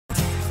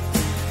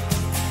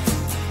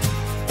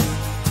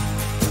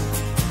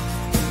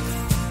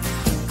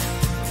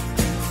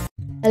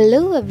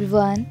Hello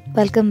everyone,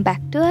 welcome back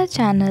to our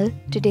channel.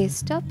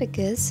 Today's topic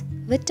is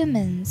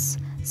vitamins.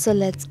 So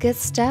let's get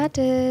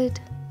started.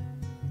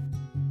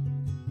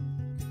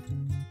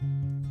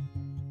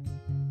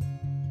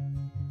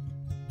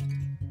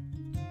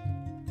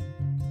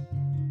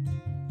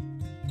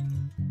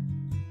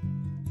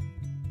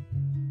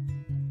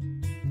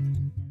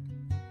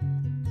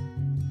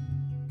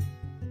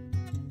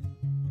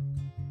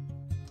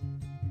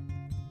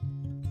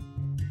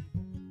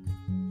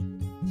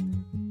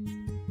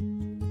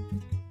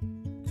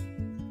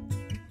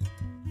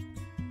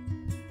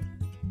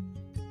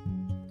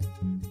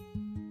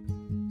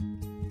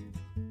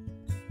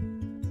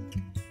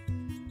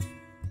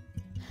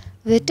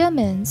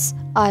 Vitamins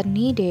are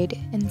needed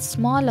in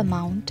small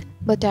amount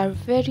but are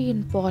very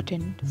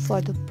important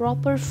for the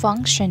proper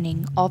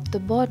functioning of the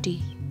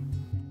body.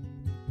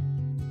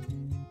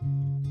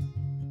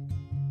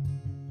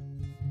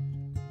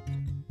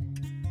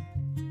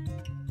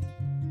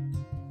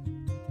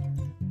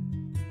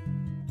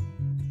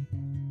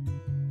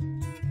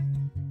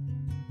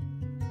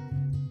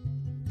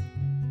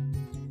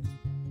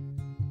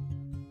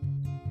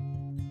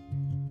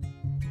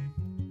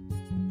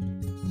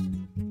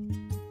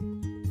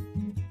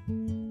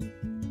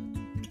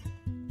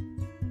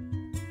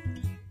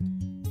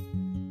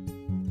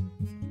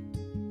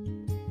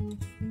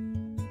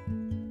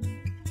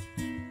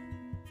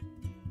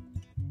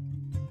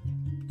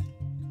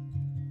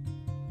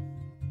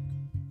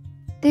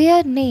 They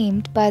are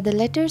named by the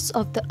letters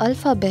of the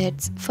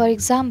alphabets, for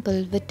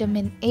example,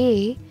 vitamin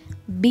A,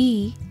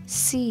 B,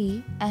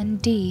 C,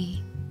 and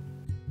D.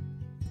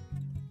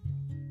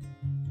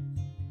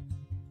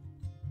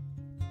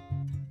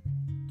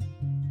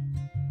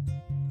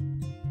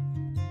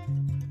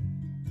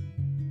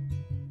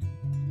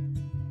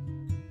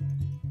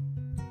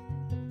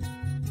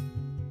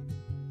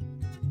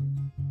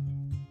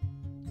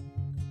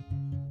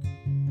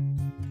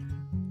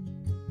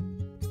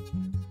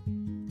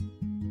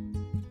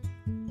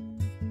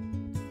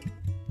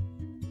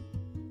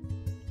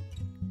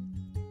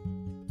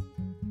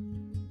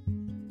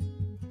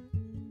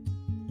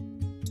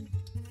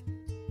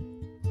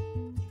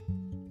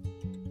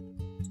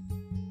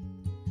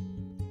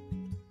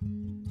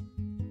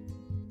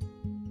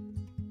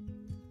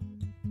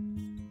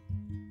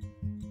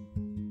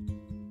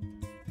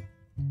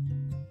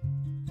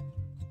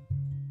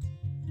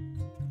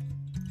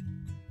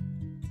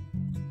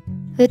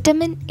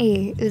 Vitamin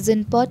A is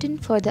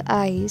important for the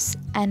eyes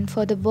and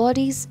for the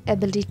body's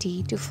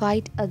ability to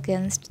fight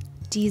against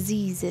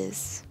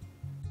diseases.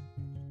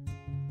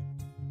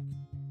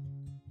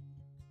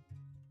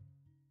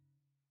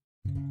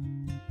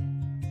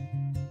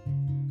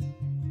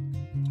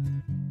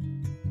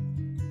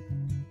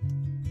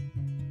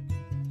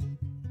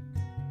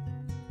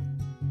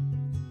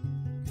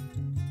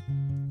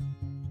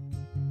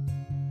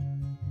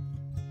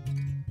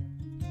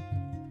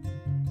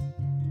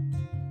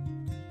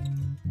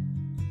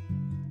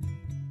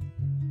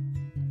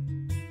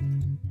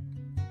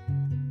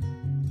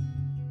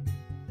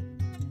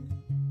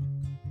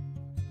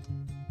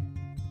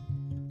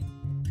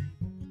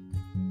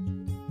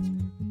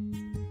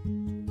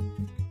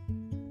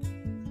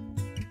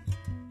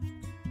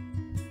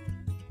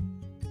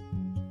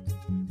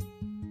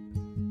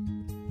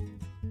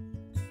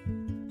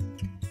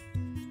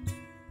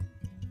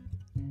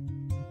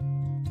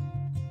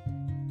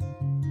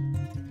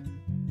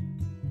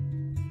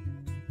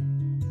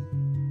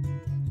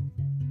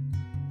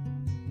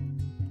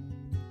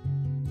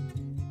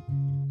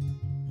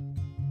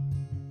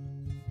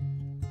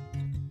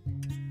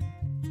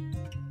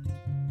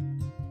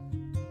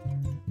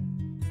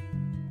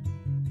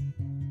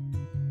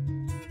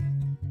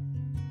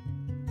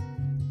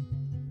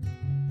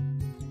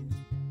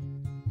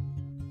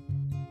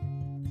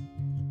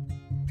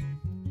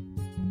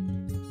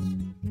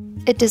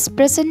 It is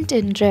present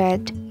in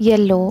red,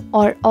 yellow,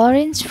 or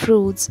orange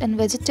fruits and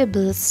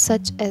vegetables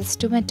such as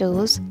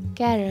tomatoes,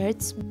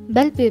 carrots,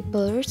 bell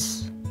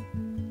peppers,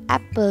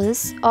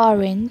 apples,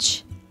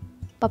 orange,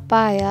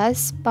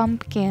 papayas,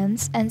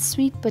 pumpkins, and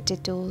sweet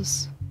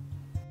potatoes.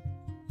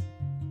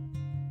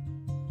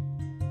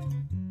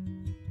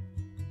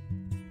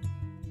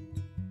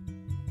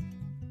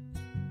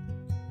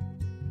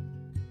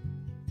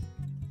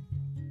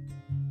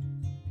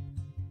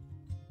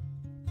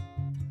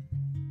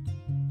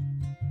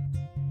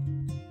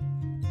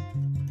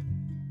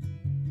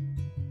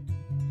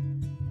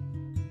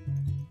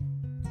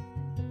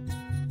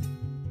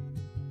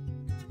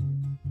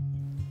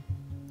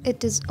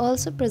 It is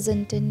also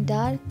present in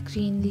dark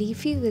green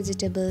leafy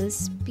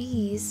vegetables,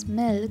 peas,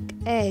 milk,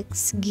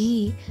 eggs,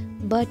 ghee,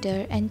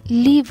 butter, and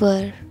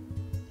liver.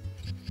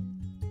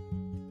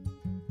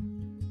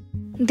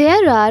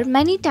 There are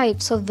many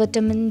types of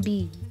vitamin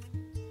B.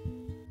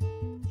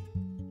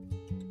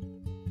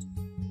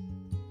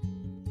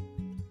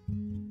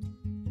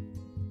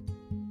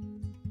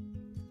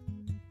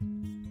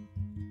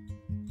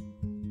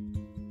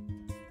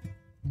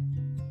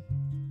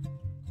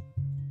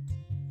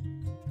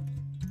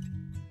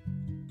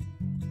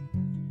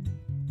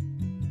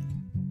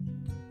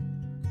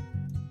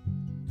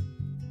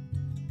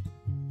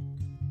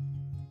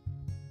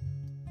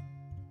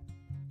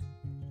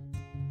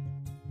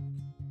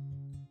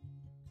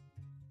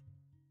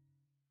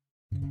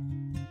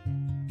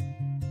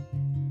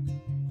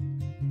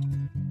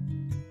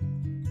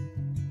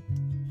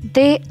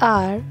 They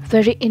are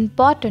very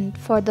important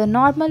for the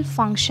normal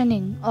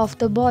functioning of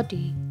the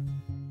body.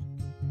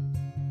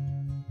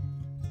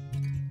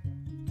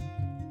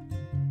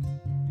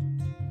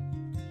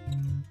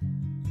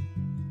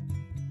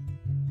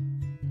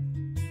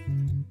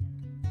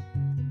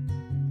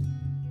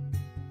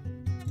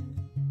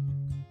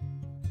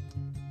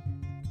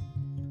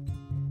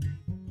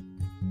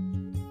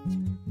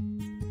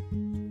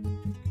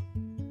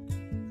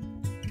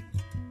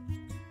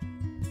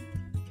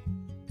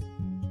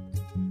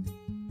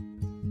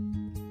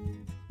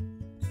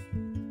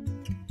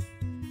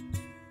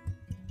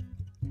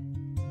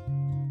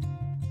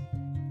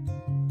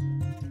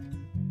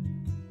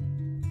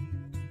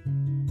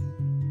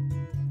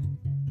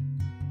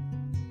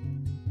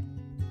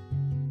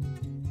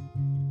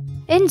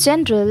 In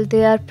general,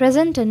 they are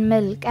present in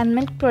milk and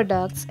milk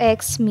products,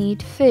 eggs,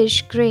 meat,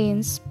 fish,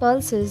 grains,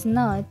 pulses,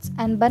 nuts,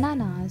 and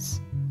bananas.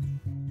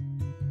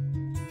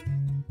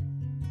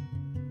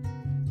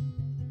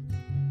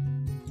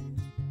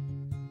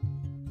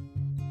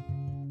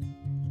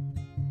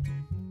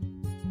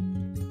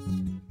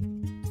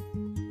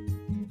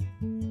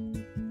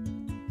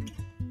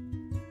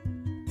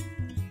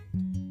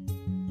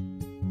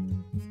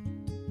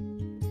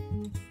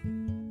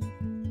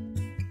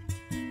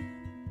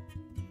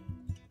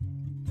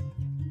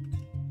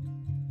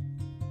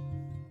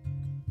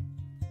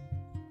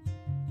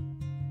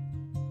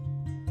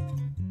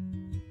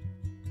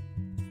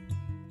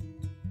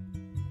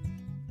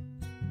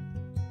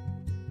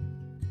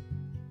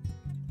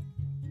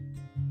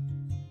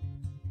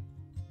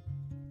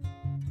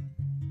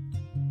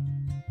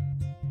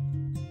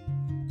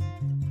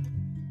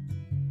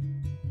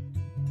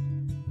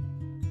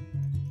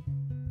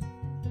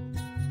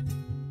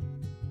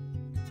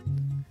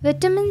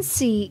 Vitamin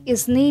C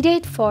is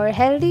needed for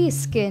healthy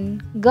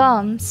skin,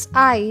 gums,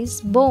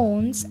 eyes,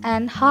 bones,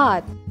 and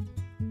heart.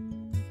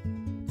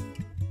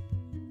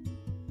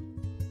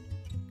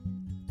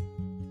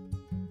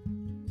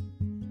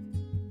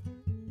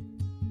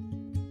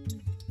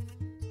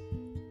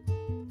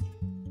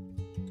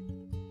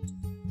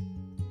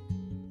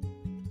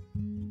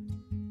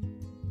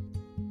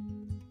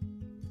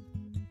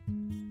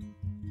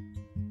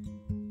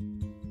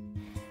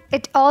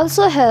 It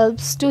also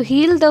helps to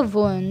heal the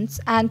wounds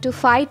and to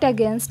fight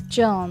against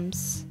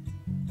germs.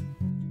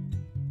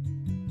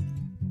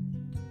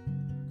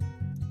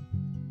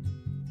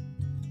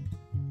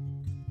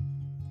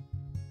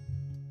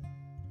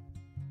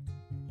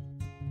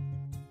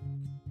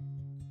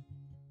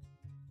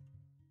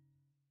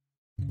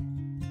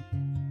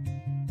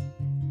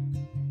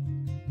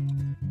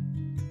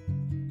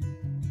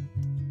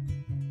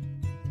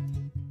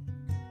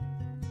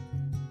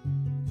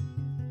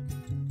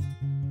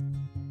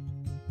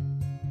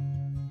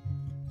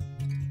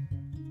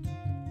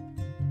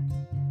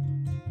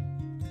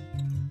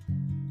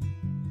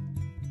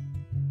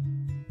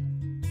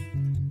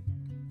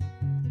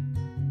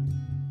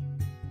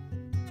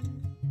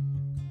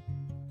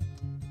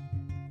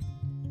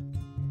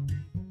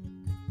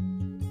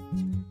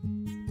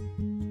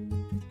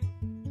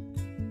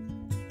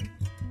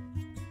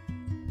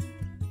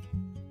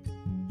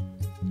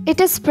 It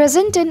is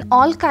present in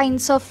all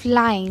kinds of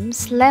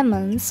limes,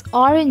 lemons,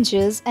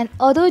 oranges, and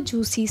other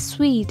juicy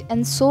sweet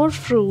and sour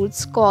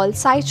fruits called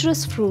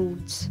citrus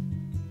fruits.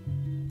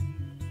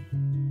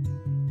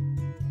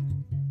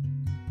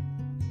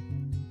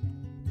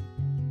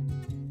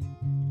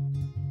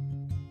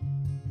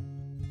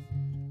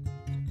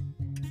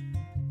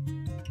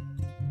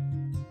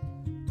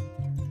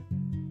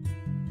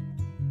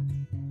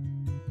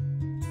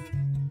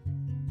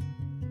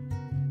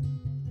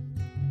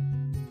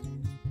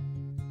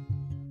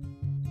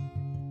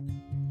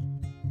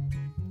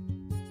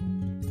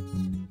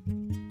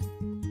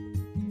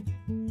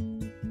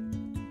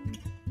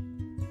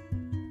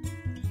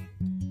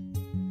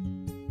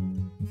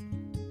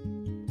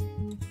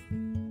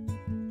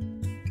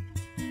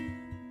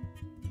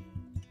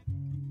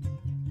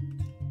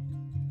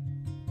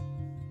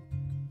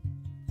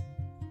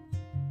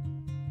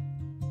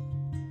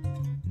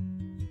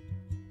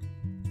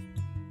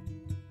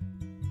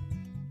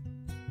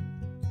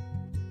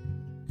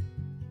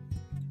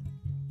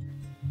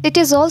 It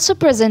is also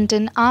present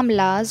in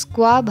amlas,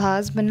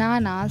 guavas,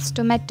 bananas,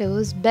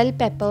 tomatoes, bell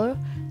pepper,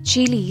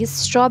 chilies,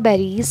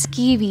 strawberries,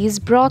 kiwis,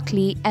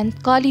 broccoli,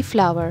 and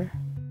cauliflower.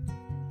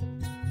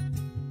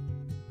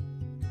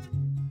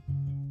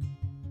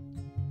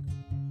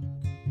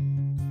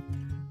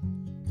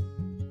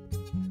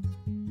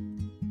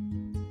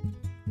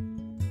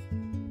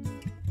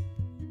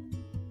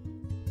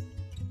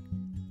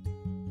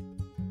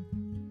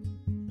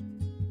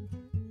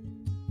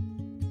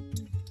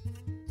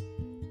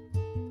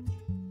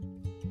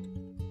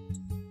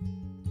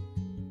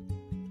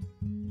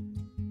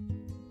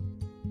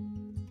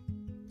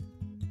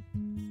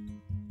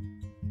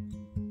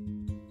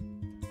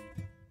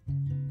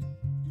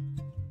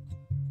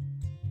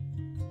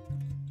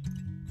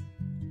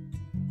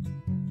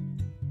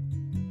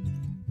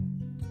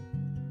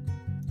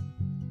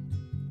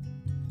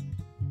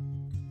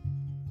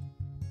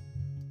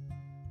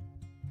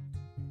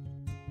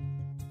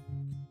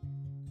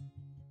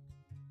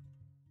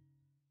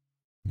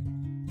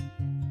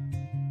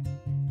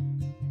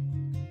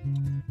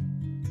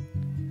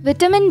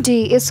 Vitamin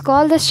D is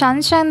called the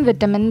sunshine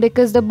vitamin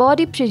because the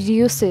body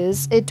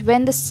produces it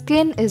when the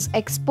skin is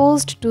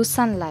exposed to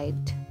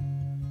sunlight.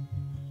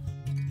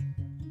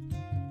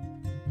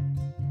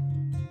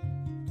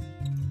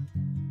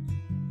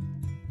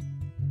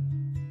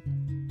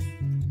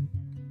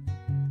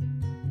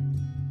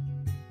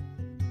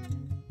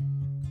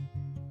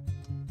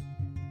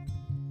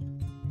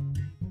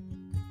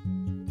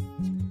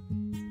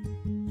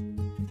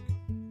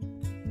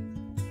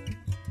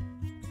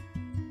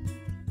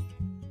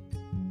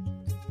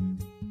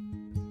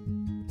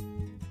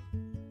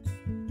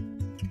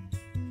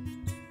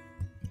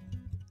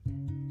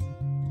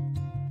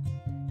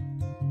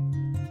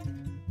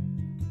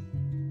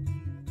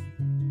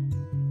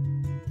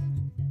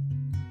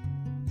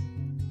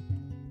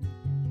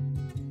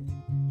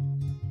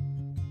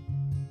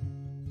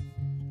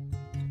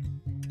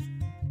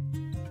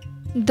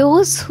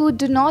 Those who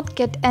do not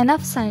get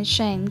enough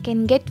sunshine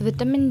can get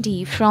vitamin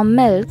D from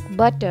milk,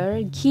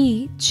 butter,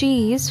 ghee,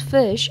 cheese,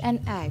 fish, and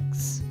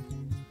eggs.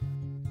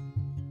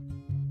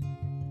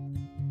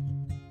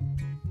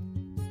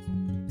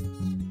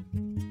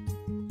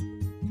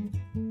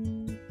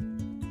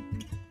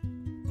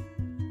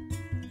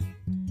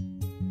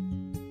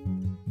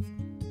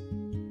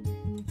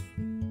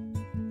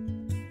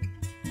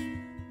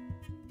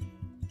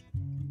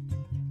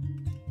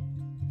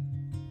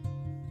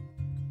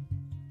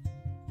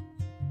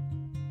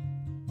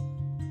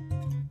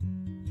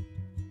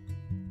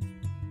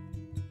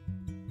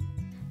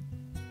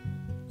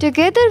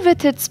 Together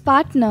with its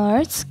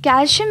partners,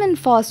 calcium and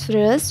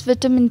phosphorus,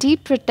 vitamin D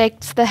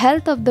protects the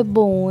health of the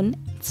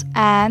bones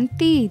and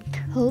teeth.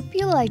 Hope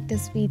you liked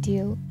this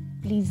video.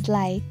 Please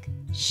like,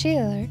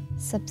 share,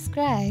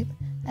 subscribe,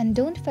 and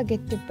don't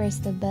forget to press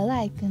the bell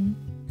icon.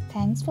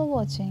 Thanks for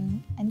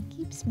watching and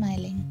keep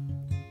smiling.